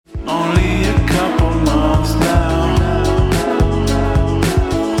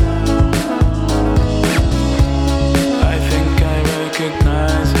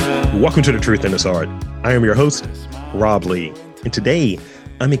Welcome to The Truth in This Art. I am your host, Rob Lee, and today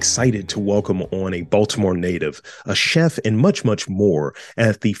I'm excited to welcome on a Baltimore native, a chef, and much, much more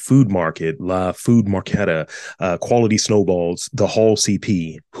at the food market, La Food Marquetta, Quality Snowballs, The Hall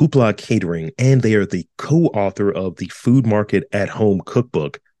CP, Hoopla Catering, and they are the co-author of the Food Market at Home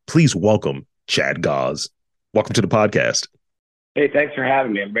Cookbook. Please welcome Chad Gauss. Welcome to the podcast. Hey, thanks for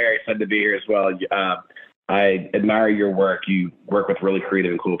having me. I'm very excited to be here as well. I admire your work. You work with really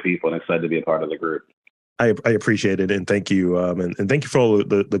creative and cool people, and excited to be a part of the group. I appreciate it, and thank you, and thank you for all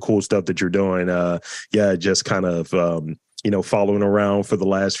the cool stuff that you're doing. Just kind of following around for the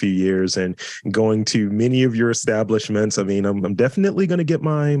last few years and going to many of your establishments. I mean, I'm definitely going to get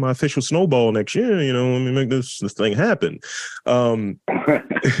my official snowball next year. Let me make this thing happen. So,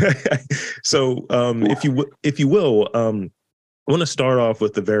 if you will. I want to start off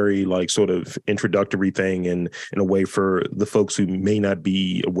with a very sort of introductory thing and in a way for the folks who may not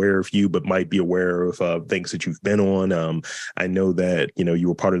be aware of you, but might be aware of things that you've been on. I know that, you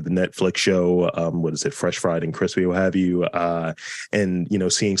were part of the Netflix show, what is it, Fresh Fried and Crispy, what have you, and,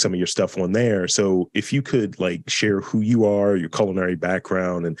 seeing some of your stuff on there. So if you could share who you are, your culinary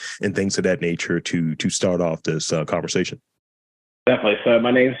background and things of that nature to start off this conversation. Definitely. So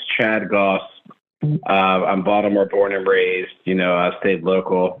my name's Chad Gauss. I'm Baltimore born and raised. I stayed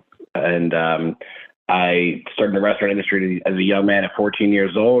local, and I started in the restaurant industry as a young man at 14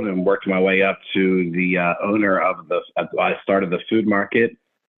 years old, and worked my way up to the owner of I started the food market,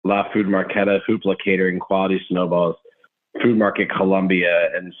 La Food Marquetta, Hoopla Catering, Quality Snowballs, Food Market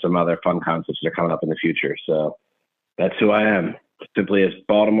Columbia, and some other fun concepts that are coming up in the future. So that's who I am. Simply a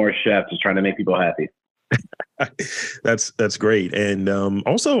Baltimore chef, just trying to make people happy. That's great. And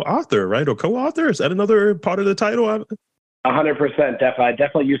also author, right? Or co-author? Is that another part of the title? 100%. Definitely. I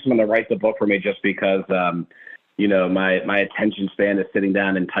definitely use someone to write the book for me just because, my attention span of sitting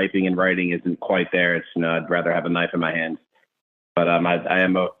down and typing and writing isn't quite there. It's, I'd rather have a knife in my hand. But I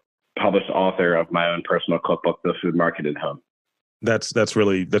am a published author of my own personal cookbook, The Food Market at Home. That's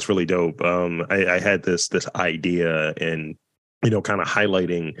really dope. I had this idea and kind of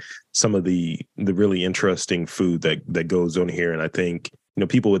highlighting some of the really interesting food that goes on here. And I think,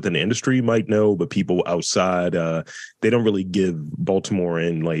 people within the industry might know, but people outside, they don't really give Baltimore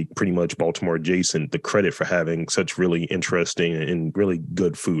and pretty much Baltimore adjacent the credit for having such really interesting and really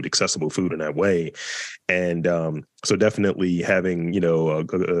good food, accessible food in that way. And so definitely having,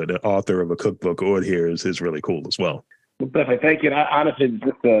 an author of a cookbook on here is really cool as well. Definitely. Thank you. And honestly,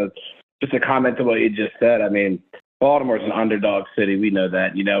 just a comment to what you just said. I mean, Baltimore's an underdog city. We know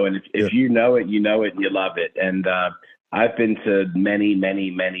that, and if you know it, and you love it. And I've been to many, many,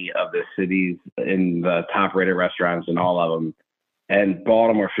 many of the cities in the top rated restaurants and all of them. And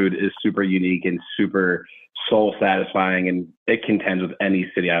Baltimore food is super unique and super soul satisfying. And it contends with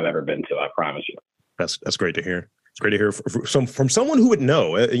any city I've ever been to. I promise you. That's great to hear. It's great to hear from someone who would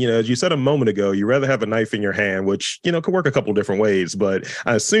know. As you said a moment ago, you rather have a knife in your hand, which could work a couple of different ways. But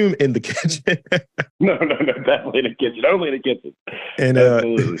I assume in the kitchen. No, definitely in the kitchen. Only in the kitchen. And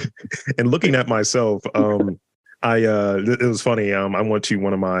absolutely. And looking at myself, it was funny. I went to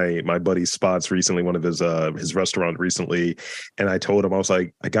one of my buddy's spots recently, one of his restaurant recently, and I told him, I was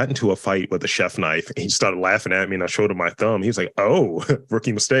like, I got into a fight with a chef knife, and he started laughing at me, and I showed him my thumb. He was like, "Oh,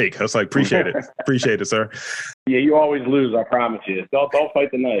 rookie mistake." I was like, "Appreciate it, sir." Yeah, you always lose. I promise you. Don't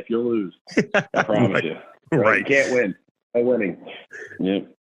fight the knife. You'll lose. I promise right. you. Right. You can't win. No winning. Yeah.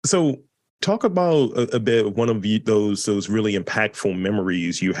 So, talk about a bit one of those really impactful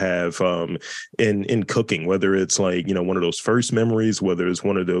memories you have in cooking, whether it's one of those first memories, whether it's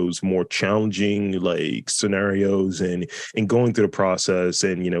one of those more challenging scenarios and going through the process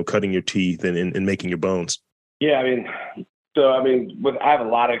and cutting your teeth and making your bones. Yeah, I have a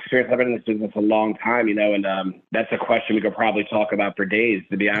lot of experience. I've been in this business a long time, and that's a question we could probably talk about for days,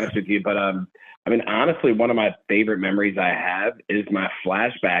 to be honest with you. But honestly, one of my favorite memories I have is my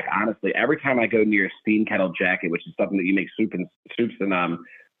flashback. Honestly, every time I go near a steam kettle jacket, which is something that you make soups and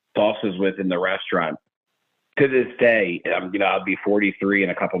sauces with in the restaurant, to this day, I'll be 43 in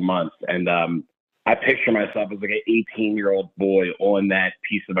a couple months, and I picture myself as an 18-year-old boy on that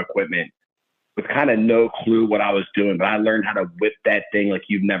piece of equipment with kind of no clue what I was doing, but I learned how to whip that thing like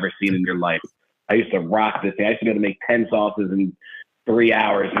you've never seen in your life. I used to rock this thing. I used to be able to make 10 sauces in 3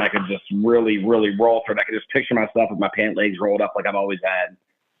 hours, and I could just really, really roll through it. I could just picture myself with my pant legs rolled up like I've always had,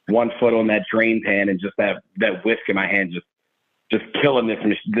 one foot on that drain pan, and just that whisk in my hand, just killing this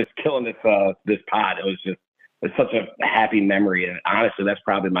pot. It's such a happy memory, and honestly, that's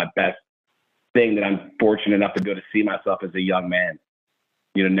probably my best thing that I'm fortunate enough to be able to see myself as a young man,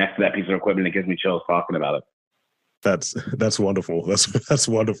 next to that piece of equipment. It gives me chills talking about it. That's wonderful. That's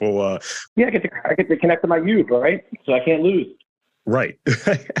wonderful. Yeah, I get to connect to my youth, right? So I can't lose. Right.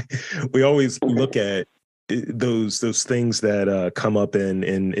 We always look at those things that come up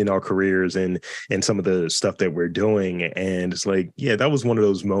in our careers and some of the stuff that we're doing, and it's like, yeah, that was one of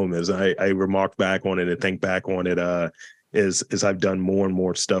those moments. I remark back on it and think back on it. As I've done more and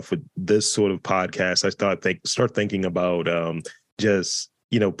more stuff with this sort of podcast, I start thinking about just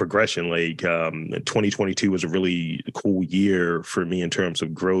progression. Like 2022 was a really cool year for me in terms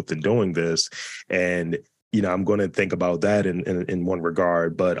of growth and doing this, and I'm going to think about that in one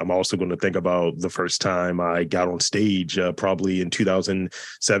regard, but I'm also going to think about the first time I got on stage, probably in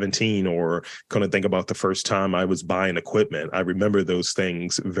 2017, or going to think about the first time I was buying equipment. I remember those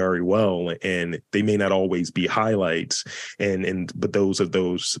things very well, and they may not always be highlights, but those are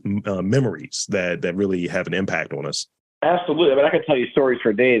those memories that really have an impact on us. Absolutely. I mean, I could tell you stories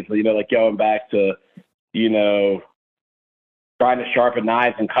for days, like going back to, trying to sharpen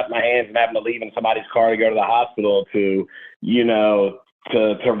knives and cut my hands and having to leave in somebody's car to go to the hospital, to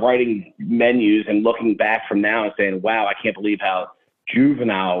writing menus and looking back from now and saying, wow, I can't believe how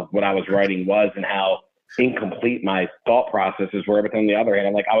juvenile what I was writing was and how incomplete my thought processes were. But on the other hand,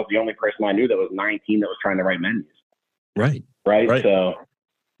 I'm like, I was the only person I knew that was 19 that was trying to write menus. Right. So,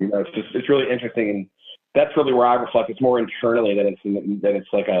 it's really interesting. And that's really where I reflect. It's more internally than it's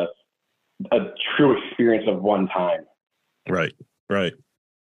like a true experience of one time. Right.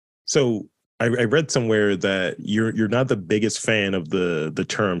 So I read somewhere that you're not the biggest fan of the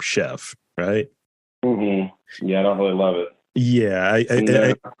term chef, right? Mm-hmm. Yeah, I don't really love it. Yeah,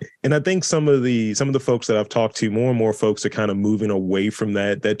 I think some of the folks that I've talked to, more and more folks are kind of moving away from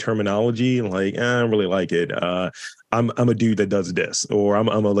that terminology. Like, I don't really like it. I'm a dude that does this, or I'm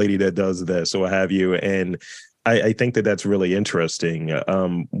a lady that does this, or what have you. And I think that's really interesting.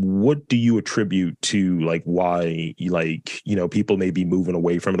 What do you attribute to, like, why, people may be moving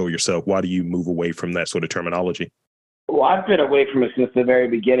away from it, or yourself? Why do you move away from that sort of terminology? Well, I've been away from it since the very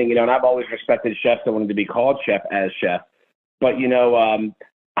beginning, and I've always respected chefs that wanted to be called chef as chef. But,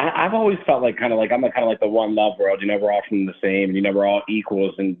 I've always felt like I'm kind of like the one love world. We're all from the same, and, we're all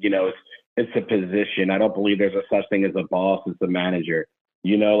equals, and, it's a position. I don't believe there's a such thing as a boss, as the manager.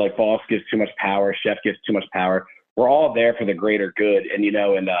 Like, boss gives too much power, chef gives too much power. We're all there for the greater good. And,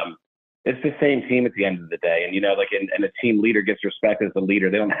 it's the same team at the end of the day. And, and a team leader gets respect as the leader.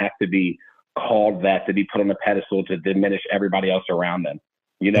 They don't have to be called that, to be put on a pedestal to diminish everybody else around them.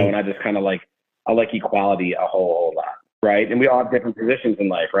 And I just kind of I like equality a whole lot. Right. And we all have different positions in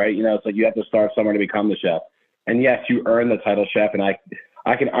life. Right. It's like you have to start somewhere to become the chef. And yes, you earn the title chef. And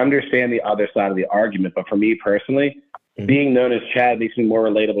I can understand the other side of the argument. But for me personally, being known as Chad makes me more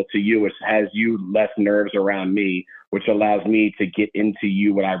relatable to you, which has you less nerves around me, which allows me to get into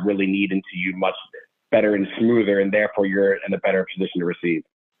you what I really need into you much better and smoother. And therefore, you're in a better position to receive.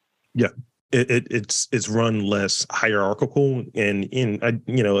 Yeah. It's run less hierarchical, and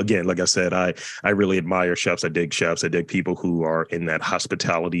again, like I said, I really admire chefs. I dig chefs. I dig people who are in that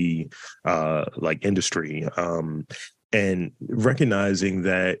hospitality industry. And recognizing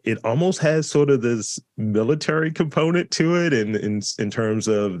that it almost has sort of this military component to it, and in terms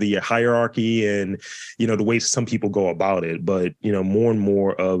of the hierarchy and the way some people go about it. But more and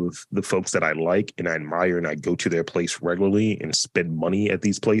more of the folks that I like and I admire, and I go to their place regularly and spend money at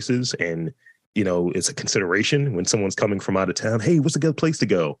these places, and it's a consideration when someone's coming from out of town. Hey, what's a good place to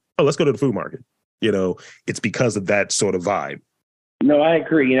go? Oh, let's go to the food market. It's because of that sort of vibe. No, I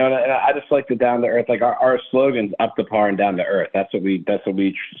agree. And I just like the down to earth. Like our slogan's up to par and down to earth. That's what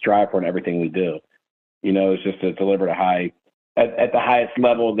we strive for in everything we do. It's just to deliver at the highest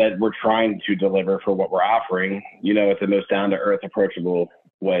level that we're trying to deliver for what we're offering. At the most down to earth, approachable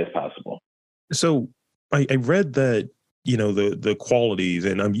way as possible. So I read that the qualities,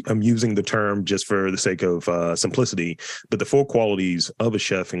 and I'm using the term just for the sake of simplicity, but the 4 qualities of a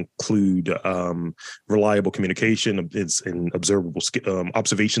chef include reliable communication, it's an observable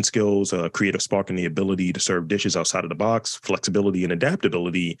observation skills, creative spark, and the ability to serve dishes outside of the box, flexibility and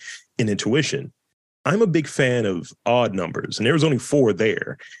adaptability, and intuition. I'm a big fan of odd numbers, and there was only 4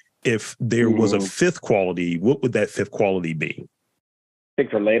 there. If there was a 5th quality, what would that 5th quality be? I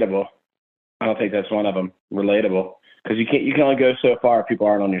think relatable. I don't think that's one of them. Relatable. Because you can only go so far if people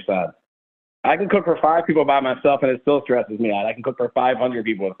aren't on your side. I can cook for 5 people by myself, and it still stresses me out. I can cook for 500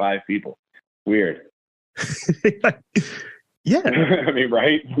 people with 5 people. Weird. Yeah. I mean,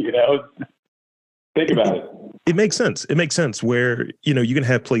 right? Think about it. It makes sense. It makes sense where, you can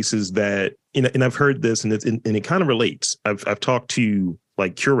have places that, and I've heard this, and it kind of relates. I've talked to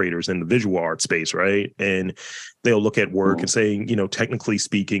like curators in the visual art space, right? And they'll look at work and say, you know, technically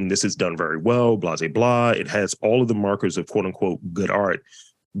speaking, this is done very well, blah, blah, blah. It has all of the markers of quote unquote good art,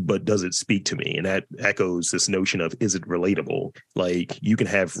 but does it speak to me? And that echoes this notion of, is it relatable? Like, you can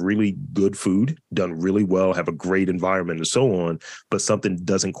have really good food done really well, have a great environment and so on, but something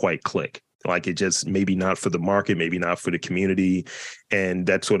doesn't quite click. Like, it just maybe not for the market, maybe not for the community. And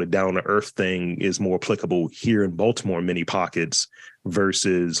that sort of down to earth thing is more applicable here in Baltimore in many pockets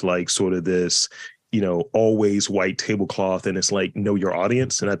versus like sort of this, you know, always white tablecloth. And it's like, know your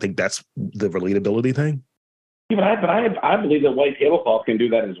audience. And I think that's the relatability thing. Yeah, but I believe that white tablecloth can do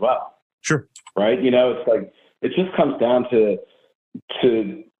that as well. Sure. Right. You know, it's like, it just comes down to,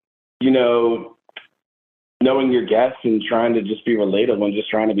 you know, knowing your guests and trying to just be relatable and just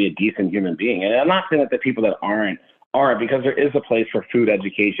trying to be a decent human being. And I'm not saying that the people that aren't, because there is a place for food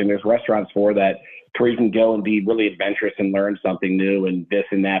education. There's restaurants for that, where you can go and be really adventurous and learn something new and this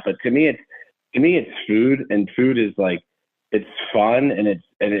and that. But to me, it's food, and food is like, it's fun, and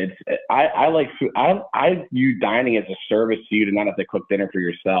I like food. I view dining as a service to you to not have to cook dinner for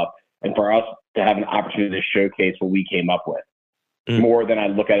yourself, and for us to have an opportunity to showcase what we came up with, more than I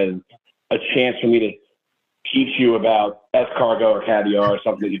look at it as a chance for me to teach you about escargot or caviar or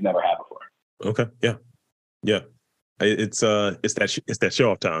something that you've never had before. Okay. Yeah. It's that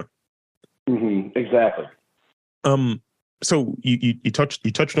show off time. Mm-hmm. Exactly. So you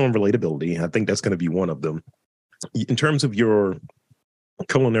touched on relatability. I think that's going to be one of them. In terms of your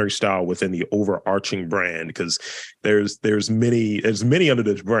culinary style within the overarching brand, because there's many under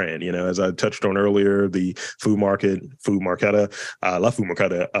this brand, you know, as I touched on earlier, the food marketa, La Food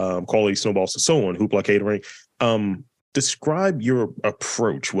Marketa, quality snowballs and so on, Hoopla Catering. Describe your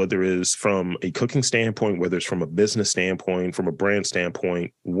approach, whether it's from a cooking standpoint, whether it's from a business standpoint, from a brand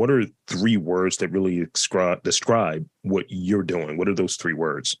standpoint. What are 3 words that really describe what you're doing? What are those 3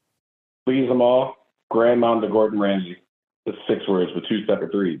 words? Please them all. Grandmom to Gordon Ramsay. It's 6 words with 2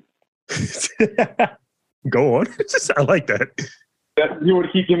 separate 3s. Go on. I like that. You want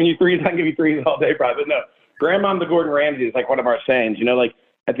to keep giving you 3s? I can give you 3s all day, probably. But no, Grandmom to Gordon Ramsay is like one of our sayings. You know, like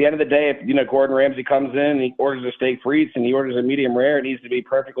at the end of the day, if, you know, Gordon Ramsay comes in and he orders a steak frites and he orders a medium rare, it needs to be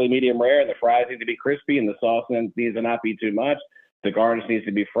perfectly medium rare, and the fries need to be crispy, and the sauce needs to not be too much. The garnish needs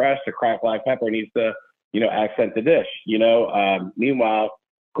to be fresh. The cracked black pepper needs to, you know, accent the dish. You know, meanwhile,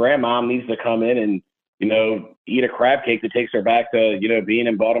 Grandmom needs to come in and, you know, eat a crab cake that takes her back to, you know, being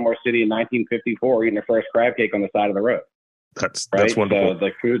in Baltimore City in 1954, eating her first crab cake on the side of the road. That's So wonderful.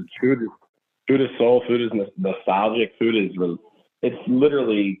 like food is soul. Food is nostalgic. Food is, it's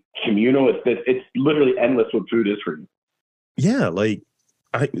literally communal. It's literally endless what food is for you. Yeah, like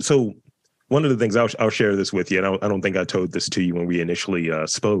so one of the things I'll share this with you, and I don't think I told this to you when we initially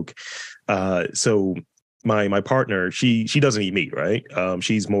spoke. So my partner, she doesn't eat meat, right?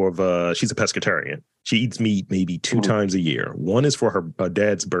 She's a pescatarian. She eats meat maybe 2 times a year. One is for her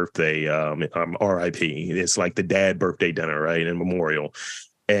dad's birthday, RIP. It's like the dad birthday dinner, right, and memorial.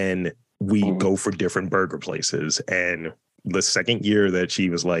 And we go for different burger places. And the second year that she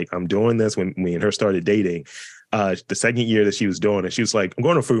was like, I'm doing this, when me and her started dating, the second year that she was doing it, she was like, I'm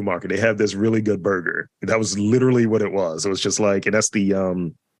going to food market. They have this really good burger. That was literally what it was. It was just like, and that's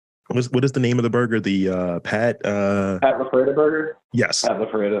the what is the name of the burger? The Pat LaFreda burger? Yes. Pat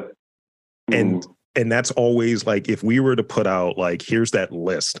LaFreda. And that's always like, if we were to put out like, here's that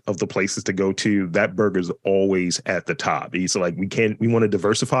list of the places to go to, that burger's always at the top. It's like, we want to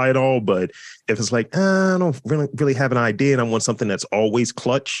diversify it all, but if it's like, I don't really have an idea and I want something that's always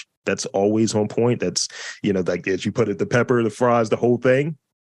clutch, that's always on point, that's, you know, like as you put it, the pepper, the fries, the whole thing,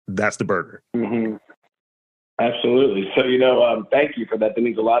 that's the burger. Mm-hmm. Absolutely. So, you know, thank you for that. That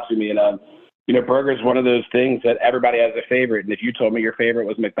means a lot to me. And, you know, burger is one of those things that everybody has a favorite. And if you told me your favorite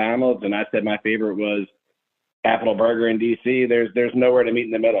was McDonald's and I said my favorite was Capital Burger in DC, there's nowhere to meet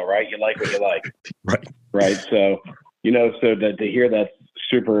in the middle, right? You like what you like. Right. So, you know, so to hear that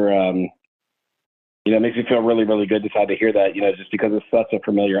super, you know, it makes me feel really, really good to hear that, you know, just because it's such a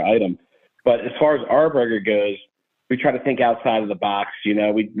familiar item. But as far as our burger goes, we try to think outside of the box. You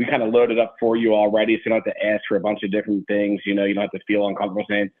know, we kind of load it up for you already, so you don't have to ask for a bunch of different things. You know, you don't have to feel uncomfortable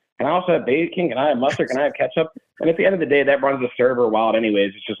saying, can I also have bacon? Can I have mustard? Can I have ketchup? And at the end of the day, that runs the server wild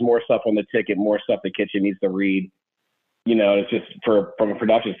anyways. It's just more stuff on the ticket, more stuff the kitchen needs to read. You know, it's just from a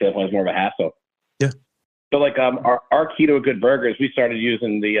production standpoint, it's more of a hassle. Yeah. So like our key to a good burger is we started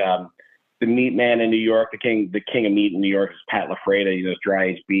using the meat man in New York, the king of meat in New York is Pat LaFreda. You know, it's dry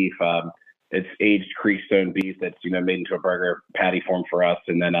aged beef. It's aged Creekstone beef that's, you know, made into a burger patty form for us.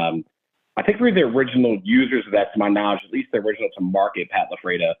 And then I think we're the original users of that, to my knowledge, at least the original to market Pat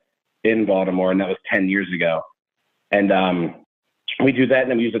LaFreda in Baltimore, and that was 10 years ago. And We do that,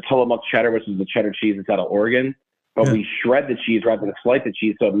 and then we use a Tillamook cheddar, which is the cheddar cheese that's out of Oregon. But we shred the cheese rather than slice the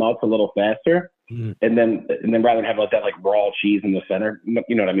cheese, so it melts a little faster. And then rather than have that like raw cheese in the center,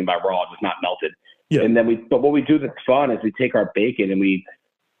 you know what I mean by raw, just not melted. Yeah. And then but what we do that's fun is we take our bacon and we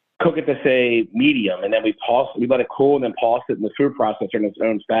cook it to say medium, and then we let it cool, and then pulse it in the food processor in its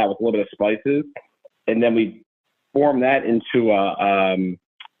own fat with a little bit of spices, and then we form that into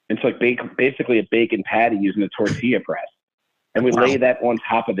basically a bacon patty using a tortilla press, and we lay that on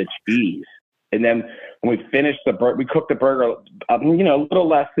top of the cheese. And then when we finish we cook the burger, a little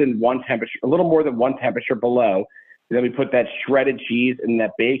less than a little more than one temperature below. And then we put that shredded cheese and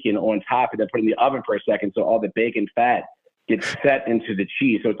that bacon on top, and then put it in the oven for a second, so all the bacon fat gets set into the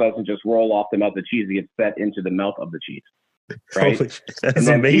cheese, so it doesn't just roll off the melt of the cheese; it gets set into the melt of the cheese. Right? That's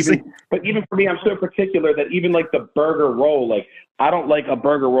amazing. But even for me, I'm so particular that even like the burger roll, like I don't like a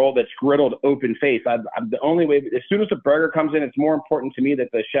burger roll that's griddled open face. I'm the only way. As soon as the burger comes in, it's more important to me that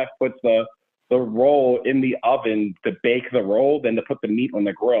the chef puts the roll in the oven to bake the roll than to put the meat on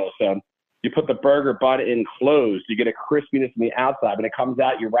the grill. So you put the burger butt in closed, you get a crispiness on the outside. When it comes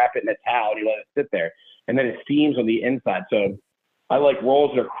out, you wrap it in a towel and you let it sit there, and then it steams on the inside. So I like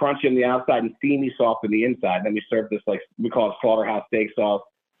rolls that are crunchy on the outside and steamy soft on the inside. And then we serve this, like we call it slaughterhouse steak sauce,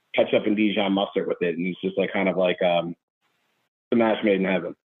 ketchup and Dijon mustard with it, and it's just like kind of like the match made in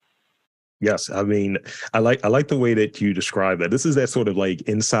heaven. Yes, I mean, I like the way that you describe that. This is that sort of like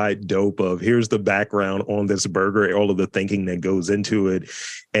inside dope of here's the background on this burger, all of the thinking that goes into it,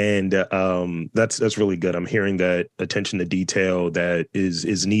 and that's really good. I'm hearing that attention to detail that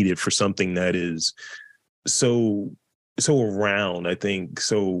is needed for something that is so around, I think,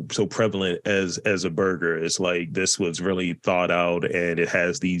 so prevalent as a burger. It's like this was really thought out, and it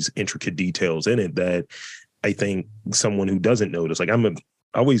has these intricate details in it that I think someone who doesn't notice, like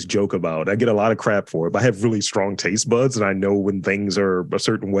I always joke about, I get a lot of crap for it, but I have really strong taste buds, and I know when things are a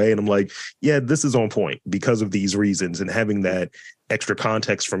certain way, and I'm like, yeah, this is on point because of these reasons. And having that extra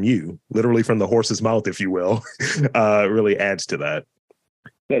context from you, literally from the horse's mouth, if you will, really adds to that.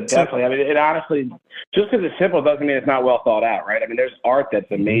 Yeah, definitely. I mean, it honestly, just because it's simple doesn't mean it's not well thought out, right? I mean, there's art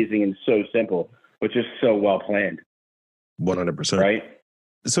that's amazing and so simple, but just so well planned. 100%. Right.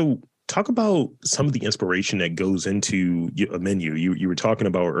 So talk about some of the inspiration that goes into a menu. You were talking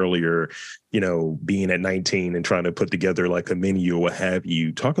about earlier, being at 19 and trying to put together like a menu or what have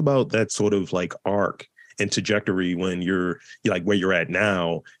you. Talk about that sort of like arc and trajectory when you're like where you're at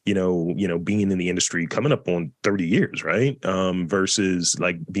now, being in the industry coming up on 30 years, right? Versus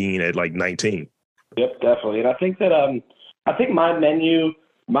like being at like 19. Yep, definitely. And I think that I think my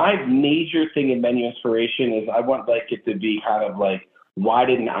major thing in menu inspiration is I want like it to be kind of like, why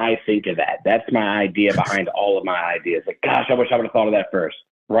didn't I think of that? That's my idea behind all of my ideas. Like, gosh, I wish I would have thought of that first,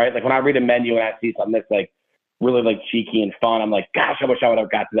 right? Like when I read a menu and I see something that's like really like cheeky and fun, I'm like, gosh, I wish I would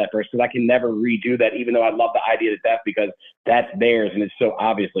have got to that first, because I can never redo that, even though I love the idea to death, because that's theirs and it's so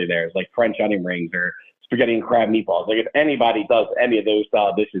obviously theirs, like French onion rings or spaghetti and crab meatballs. Like if anybody does any of those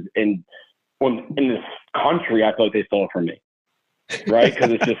style dishes in this country, I feel like they stole it from me, right?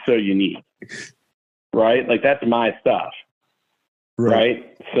 Because it's just so unique, right? Like that's my stuff.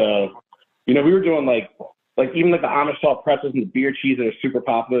 Right. So, we were doing like even like the Amish salt pretzels and the beer cheese that are super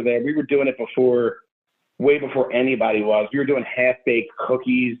popular there. We were doing it way before anybody was. We were doing half-baked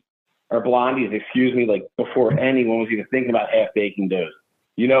cookies or blondies, like before anyone was even thinking about half-baking those.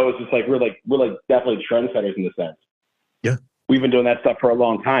 It's just like we're definitely trendsetters in the sense. Yeah. We've been doing that stuff for a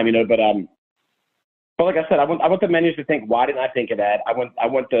long time, but like I said, I want the menus to think, why didn't I think of that? I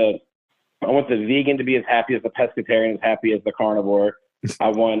want the vegan to be as happy as the pescatarian, as happy as the carnivore. I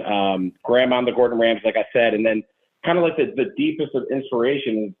want grandma and the Gordon Ramsay, like I said. And then kind of like the deepest of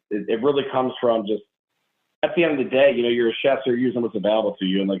inspiration, it really comes from just at the end of the day, you're a chef, so you're using what's available to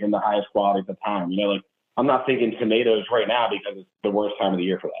you and like in the highest quality at the time. Like I'm not thinking tomatoes right now because it's the worst time of the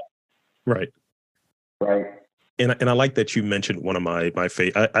year for that. Right. Right. And I like that you mentioned one of my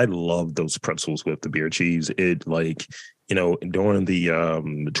favorite. I love those pretzels with the beer cheese. It like, during the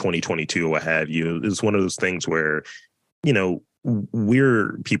 2022 or what have you, it's one of those things where,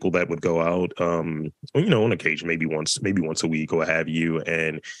 we're people that would go out, on occasion, maybe once a week or what have you.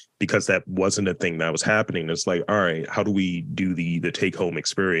 And because that wasn't a thing that was happening, it's like, all right, how do we do the take home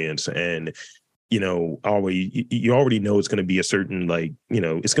experience? And you already know it's going to be a certain, like,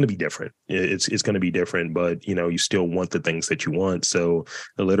 it's going to be different. It's going to be different, but, you still want the things that you want. So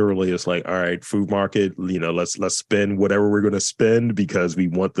literally it's like, all right, food market, let's spend whatever we're going to spend because we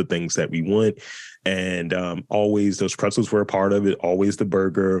want the things that we want. And always those pretzels were a part of it. Always the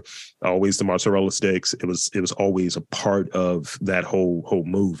burger, always the mozzarella sticks. It was always a part of that whole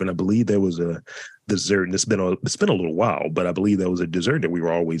move. And I believe there was a dessert, and it's been a little while, but I believe that was a dessert that we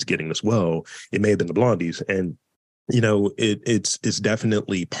were always getting as well. It may have been the blondies, and it's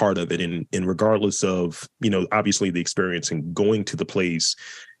definitely part of it. And regardless of, obviously the experience and going to the place,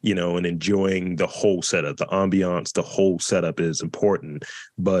 and enjoying the whole setup, the ambiance, the whole setup is important.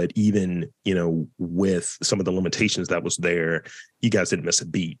 But even, with some of the limitations that was there, you guys didn't miss a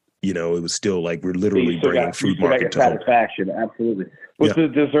beat. It was still like we're literally bringing food market to satisfaction. Home. Absolutely. Was the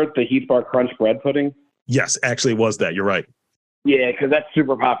dessert the Heath Bar Crunch bread pudding? Yes, actually it was that. You're right. Yeah, because that's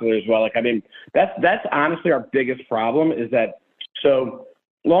super popular as well. Like, I mean, that's honestly our biggest problem is that. So,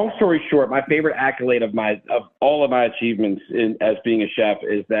 long story short, my favorite accolade of all of my achievements as being a chef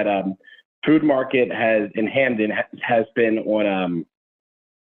is that Food Market in Hamden has been on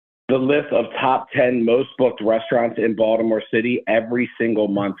the list of top 10 most booked restaurants in Baltimore City every single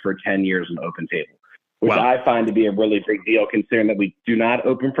month for 10 years in Open Table, which I find to be a really big deal considering that we do not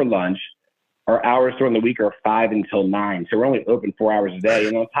open for lunch. Our hours during the week are 5 until 9. So we're only open 4 hours a day.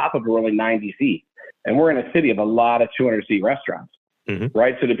 And on top of it, we're only 90 seats. And we're in a city of a lot of 200-seat restaurants,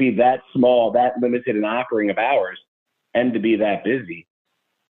 right? So to be that small, that limited in offering of hours, and to be that busy,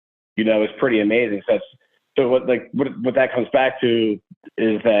 is pretty amazing. So what that comes back to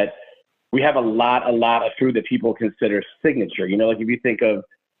is that we have a lot of food that people consider signature. Like if you think of,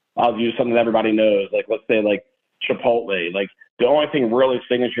 I'll use something that everybody knows, like let's say like Chipotle, like the only thing really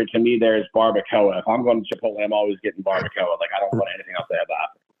signature to me there is barbacoa. If I'm going to Chipotle, I'm always getting barbacoa. Like I don't want anything else to have that,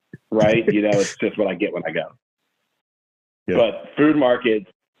 right? It's just what I get when I go. Yeah. But Food Market,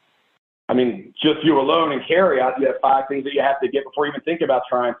 I mean, just you alone and carry out, you have 5 things that you have to get before you even think about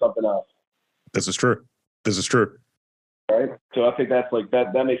trying something else. This is true. Right. So I think that's like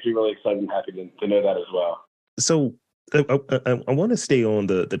that makes me really excited and happy to know that as well. So I want to stay on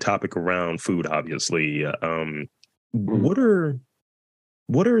the topic around food, obviously. What are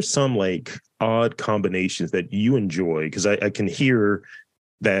some like odd combinations that you enjoy? Because I can hear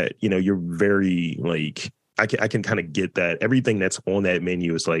that, you're very like, I can kind of get that everything that's on that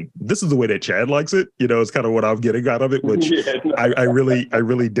menu is like, this is the way that Chad likes it. It's kind of what I'm getting out of it, which I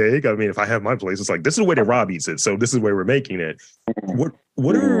really dig. I mean, if I have my place, it's like, this is the way that Rob eats it. So this is the way we're making it. What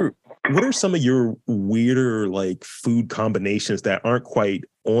are some of your weirder like food combinations that aren't quite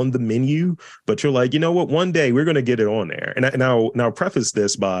on the menu, but you're like, what, one day we're going to get it on there? And I'll preface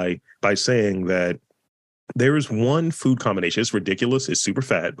this by saying that there is one food combination. It's ridiculous. It's super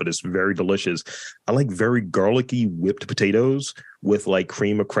fat, but it's very delicious. I like very garlicky whipped potatoes with like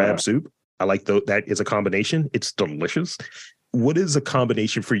cream of crab soup. I like that is a combination. It's delicious. What is a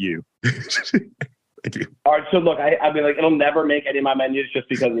combination for you? Thank you. All right. So look, I mean, like it'll never make any of my menus just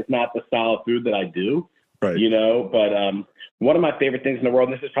because it's not the style of food that I do, right? But one of my favorite things in the world,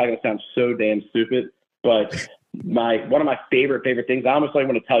 and this is probably going to sound so damn stupid, but one of my favorite things, I almost don't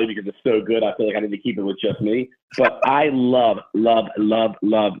want to tell you because it's so good. I feel like I need to keep it with just me, but I love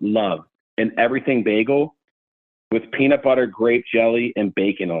an everything bagel with peanut butter, grape jelly, and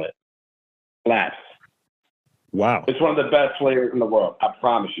bacon on it. Slaps. Wow. It's one of the best flavors in the world. I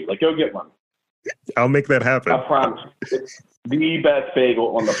promise you. Like, go get one. I'll make that happen. I promise you. It's the best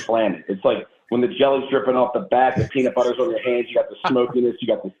bagel on the planet. It's like when the jelly's dripping off the back, the peanut butter's on your hands, you got the smokiness, you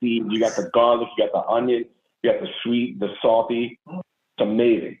got the seeds, you got the garlic, you got the onion, you got the sweet, the salty. It's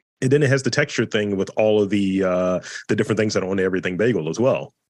amazing. And then it has the texture thing with all of the different things that are on the everything bagel as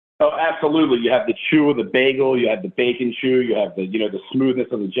well. Oh, absolutely. You have the chew of the bagel, you have the bacon chew, you have the the smoothness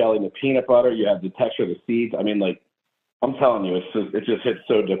of the jelly and the peanut butter, you have the texture of the seeds. I mean, like, I'm telling you, it just hits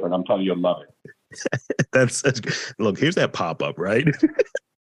so different. I'm telling you, you'll love it. That's look, here's that pop-up, right?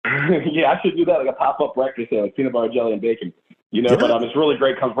 Yeah, I should do that, like a pop-up breakfast, like peanut butter, jelly, and bacon. But it's really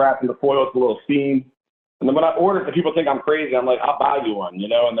great. Comes wrapped in the foil, it's a little steam. And then when I order it, the people think I'm crazy. I'm like, I'll buy you one,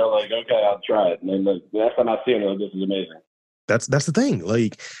 and they're like, okay, I'll try it. And then the next time I see them, they're like, this is amazing. That's the thing.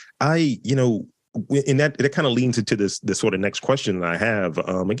 Like and that kind of leans into this sort of next question that I have.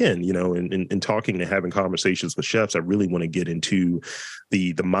 Again, in talking and having conversations with chefs, I really want to get into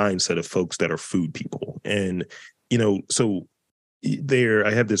the mindset of folks that are food people. And, so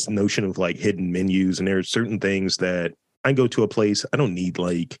I have this notion of like hidden menus, and there are certain things that I go to a place, I don't need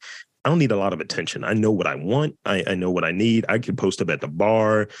a lot of attention. I know what I want. I know what I need. I can post up at the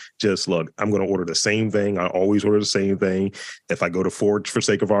bar. Just look, I'm going to order the same thing. I always order the same thing. If I go to Forge for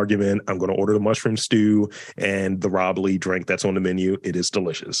sake of argument, I'm going to order the mushroom stew and the Rob Lee drink that's on the menu. It is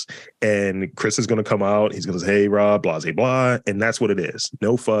delicious. And Chris is going to come out. He's going to say, hey, Rob, blah, blah, blah. And that's what it is.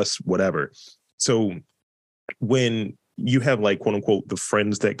 No fuss, whatever. So when you have like, quote unquote, the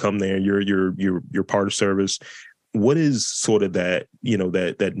friends that come there, you're part of service. what is sort of that,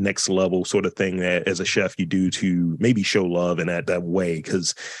 that next level sort of thing that as a chef you do to maybe show love in that way?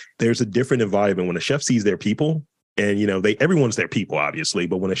 Because there's a different environment when a chef sees their people. And, everyone's their people, obviously.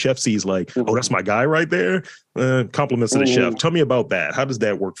 But when a chef sees like, oh, that's my guy right there, compliments to the chef. Tell me about that. How does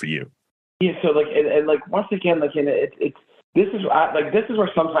that work for you? Yeah. So and once again, this is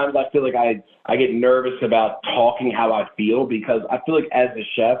where sometimes I feel like I get nervous about talking how I feel, because I feel like as a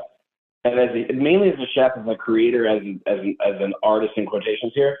chef, and mainly as a chef, as a creator, as an artist in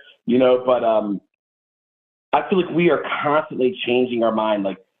quotations here, but I feel like we are constantly changing our mind.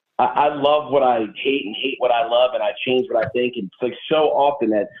 Like, I love what I hate and hate what I love, and I change what I think. And it's like so often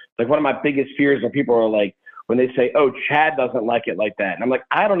that, like, one of my biggest fears when people are like, when they say, oh, Chad doesn't like it like that. And I'm like,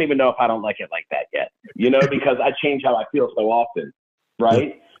 I don't even know if I don't like it like that yet, because I change how I feel so often.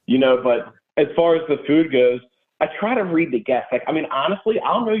 Right. But as far as the food goes, I try to read the guests. Like, I mean, honestly,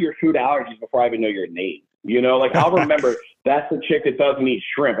 I'll know your food allergies before I even know your name. Like, I'll remember that's the chick that doesn't eat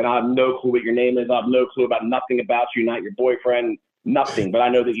shrimp, and I have no clue what your name is. I have no clue about nothing about you, not your boyfriend, nothing. But I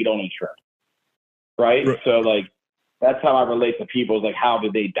know that you don't eat shrimp. Right. So, like, that's how I relate to people, is like, how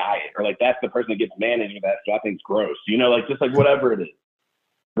do they diet? Or like, that's the person that gets managed with that stuff. I think it's gross, like, just like whatever it is.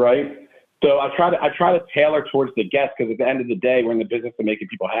 Right. So I try to tailor towards the guest, because at the end of the day, we're in the business of making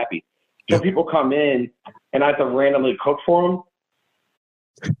people happy. So people come in and I have to randomly cook for them.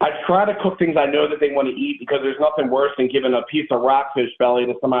 I try to cook things I know that they want to eat, because there's nothing worse than giving a piece of rockfish belly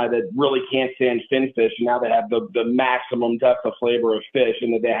to somebody that really can't stand finfish, and now they have the maximum depth of flavor of fish,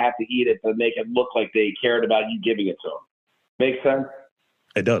 and that they have to eat it to make it look like they cared about you giving it to them. Make sense?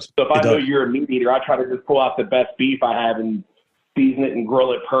 It does. So if I know you're a meat eater, I try to just pull out the best beef I have and season it and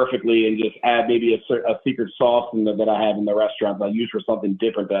grill it perfectly, and just add maybe a secret sauce that I have in the restaurant that I use for something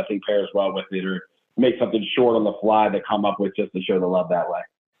different that I think pairs well with it, or make something short on the fly that come up with just to show the love that way.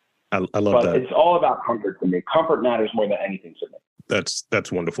 I love that. It's all about comfort to me. Comfort matters more than anything to me.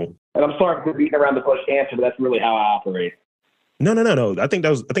 That's wonderful. And I'm sorry for beating around the bush answer, but that's really how I operate. No. I think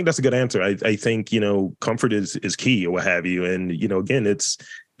that's a good answer. I think, comfort is key, or what have you. And, again, it's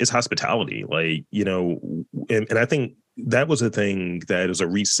hospitality, like, and I think that was a thing that is a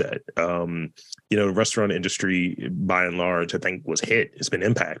reset. The restaurant industry, by and large, I think was hit. It's been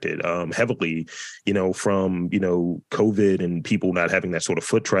impacted heavily, from, COVID and people not having that sort of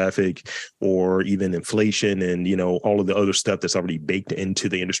foot traffic, or even inflation and, all of the other stuff that's already baked into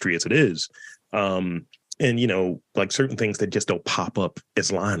the industry as it is. And, like certain things that just don't pop up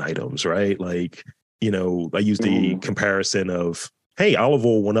as line items, right? Like, I use the comparison of, hey, olive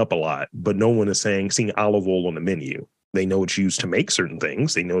oil went up a lot, but no one is seeing olive oil on the menu. They know it's used to make certain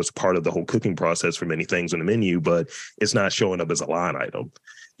things. They know it's part of the whole cooking process for many things on the menu, but it's not showing up as a line item,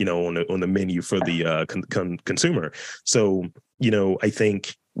 on the menu for the consumer. So, I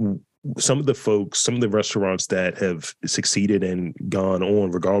think some of the restaurants that have succeeded and gone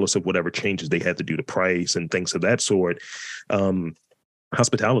on, regardless of whatever changes they had to do to price and things of that sort,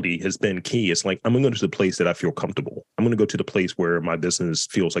 hospitality has been key. It's like, I'm going to go to the place that I feel comfortable. I'm going to go to the place where my business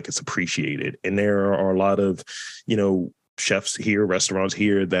feels like it's appreciated. And there are a lot of, chefs here, restaurants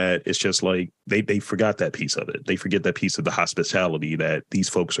here, that it's just like they forgot that piece of it. They forget that piece of the hospitality, that these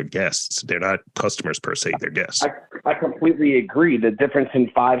folks are guests. They're not customers per se, they're guests. I completely agree. The difference in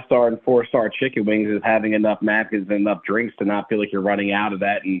 5-star and 4-star chicken wings is having enough napkins and enough drinks to not feel like you're running out of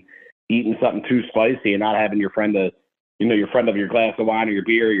that, and eating something too spicy and not having your friend of your glass of wine or your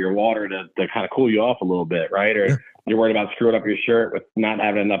beer or your water to kind of cool you off a little bit, right? Or you're worried about screwing up your shirt with not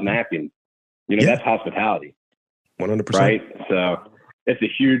having enough napkins. That's hospitality. 100%. Right. So it's a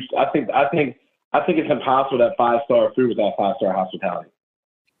huge, I think it's impossible to have 5-star food without 5-star hospitality.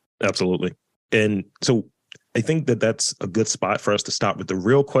 Absolutely. And so I think that's a good spot for us to stop with the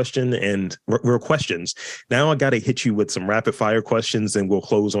real question and real questions. Now I got to hit you with some rapid fire questions, and we'll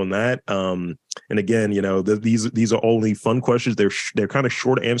close on that. And again, these are only fun questions. They're kind of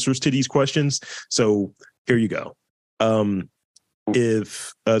short answers to these questions. So here you go.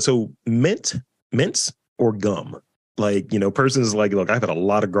 Mints or gum? Like, person's like, look, I've had a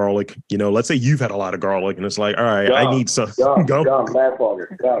lot of garlic. Let's say you've had a lot of garlic, and it's like, all right, I need some gum. Gum.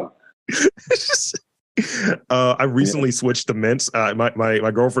 I recently switched to mints.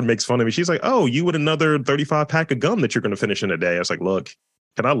 My girlfriend makes fun of me. She's like, oh, you with another 35 pack of gum that you're going to finish in a day. I was like, look,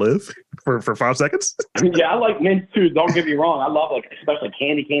 can I live for 5 seconds? Yeah, I like mints too. Don't get me wrong. I love, like, especially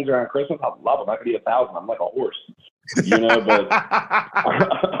candy canes around Christmas. I love them. I could eat 1,000. I'm like a horse, but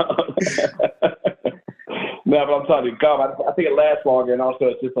no, but I'm telling you, gum, I think it lasts longer, and also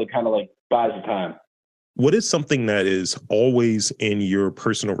it's just like kind of like buys you time. What is something that is always in your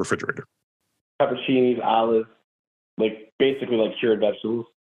personal refrigerator? Pepperoncinis, olives, like basically like cured vegetables.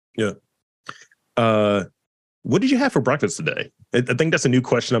 Yeah. What did you have for breakfast today? I think that's a new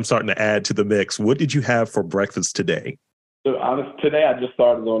question I'm starting to add to the mix. What did you have for breakfast today? So today I just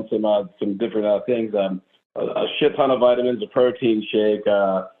started on some different things. A shit ton of vitamins, a protein shake,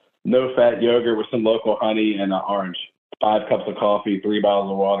 no fat yogurt with some local honey, and an orange. 5 cups of coffee, 3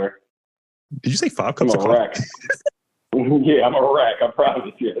 bottles of water. Did you say 5 I'm cups a of coffee? wreck. Yeah, I'm a wreck. I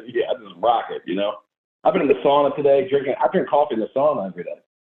promise you. Yeah, I just rock it. I've been in the sauna today drinking. I drink coffee in the sauna every day.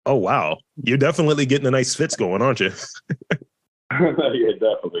 Oh, wow. You're definitely getting a nice fits going, aren't you? Yeah,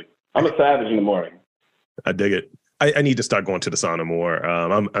 definitely. I'm a savage in the morning. I dig it. I need to start going to the sauna more.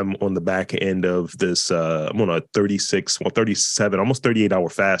 I'm on the back end of this. I'm on a 37, almost 38-hour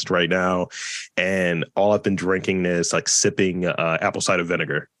fast right now. And all I've been drinking is like sipping apple cider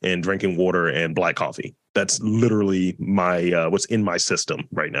vinegar and drinking water and black coffee. That's literally my what's in my system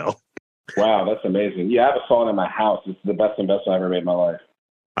right now. Wow, that's amazing. Yeah, I have a sauna in my house. It's the best investment I ever made in my life.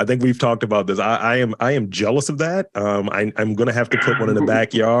 I think we've talked about this. I am jealous of that. I'm going to have to put one in the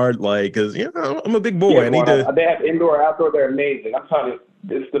backyard, like, because I'm a big boy. Yeah, I need to. They have indoor, outdoor. They're amazing. I'm telling you,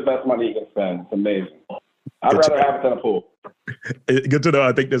 it's the best money you can spend. It's amazing. I'd rather have it than a pool. Good to know.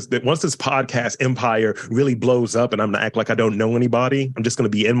 I think that once this podcast empire really blows up, and I'm gonna act like I don't know anybody, I'm just going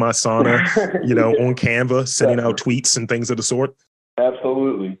to be in my sauna, on Canva, sending out tweets and things of the sort.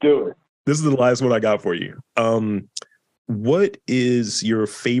 Absolutely, do it. This is the last one I got for you. What is your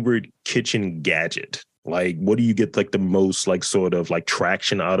favorite kitchen gadget? Like, what do you get like the most like sort of like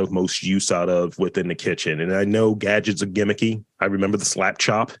traction out of, most use out of within the kitchen? And I know gadgets are gimmicky. I remember the slap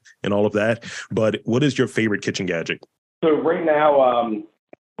chop and all of that. But what is your favorite kitchen gadget? So right now,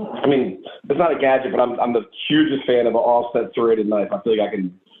 it's not a gadget, but I'm the hugest fan of an offset serrated knife. I feel like I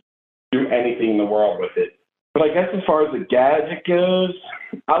can do anything in the world with it. But I guess as far as the gadget goes,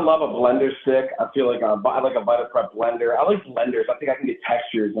 I love a blender stick. I feel like I like a VitaPrep blender. I like blenders. I think I can get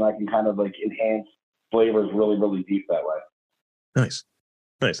textures and I can kind of like enhance flavors really, really deep that way. Nice.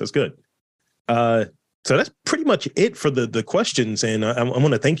 That's good. So that's pretty much it for the questions. And I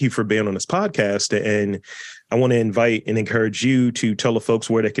want to thank you for being on this podcast. And I want to invite and encourage you to tell the folks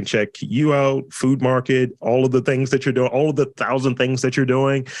where they can check you out, Food Market, all of the things that you're doing, all of the 1,000 things that you're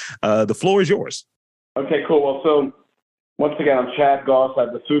doing. The floor is yours. Okay, cool. Well, so once again, I'm Chad Gauss. I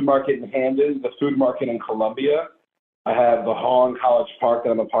have the Food Market in Hamden, the Food Market in Columbia. I have the Hall in College Park that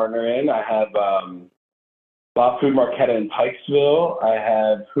I'm a partner in. I have La Food Marquetta in Pikesville. I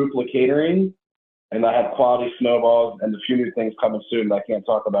have Hoopla Catering, and I have Quality Snowballs and a few new things coming soon that I can't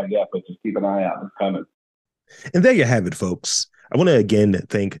talk about yet, but just keep an eye out. It's coming. And there you have it, folks. I want to again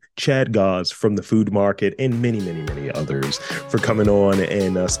thank Chad Gauss from the Food Market and many, many, many others for coming on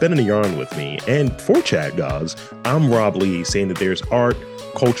and spending a yarn with me. And for Chad Gauss, I'm Rob Lee, saying that there's art,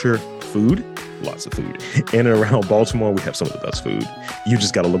 culture, food, lots of food. In and around Baltimore, we have some of the best food. You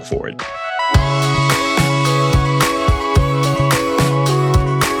just got to look for it.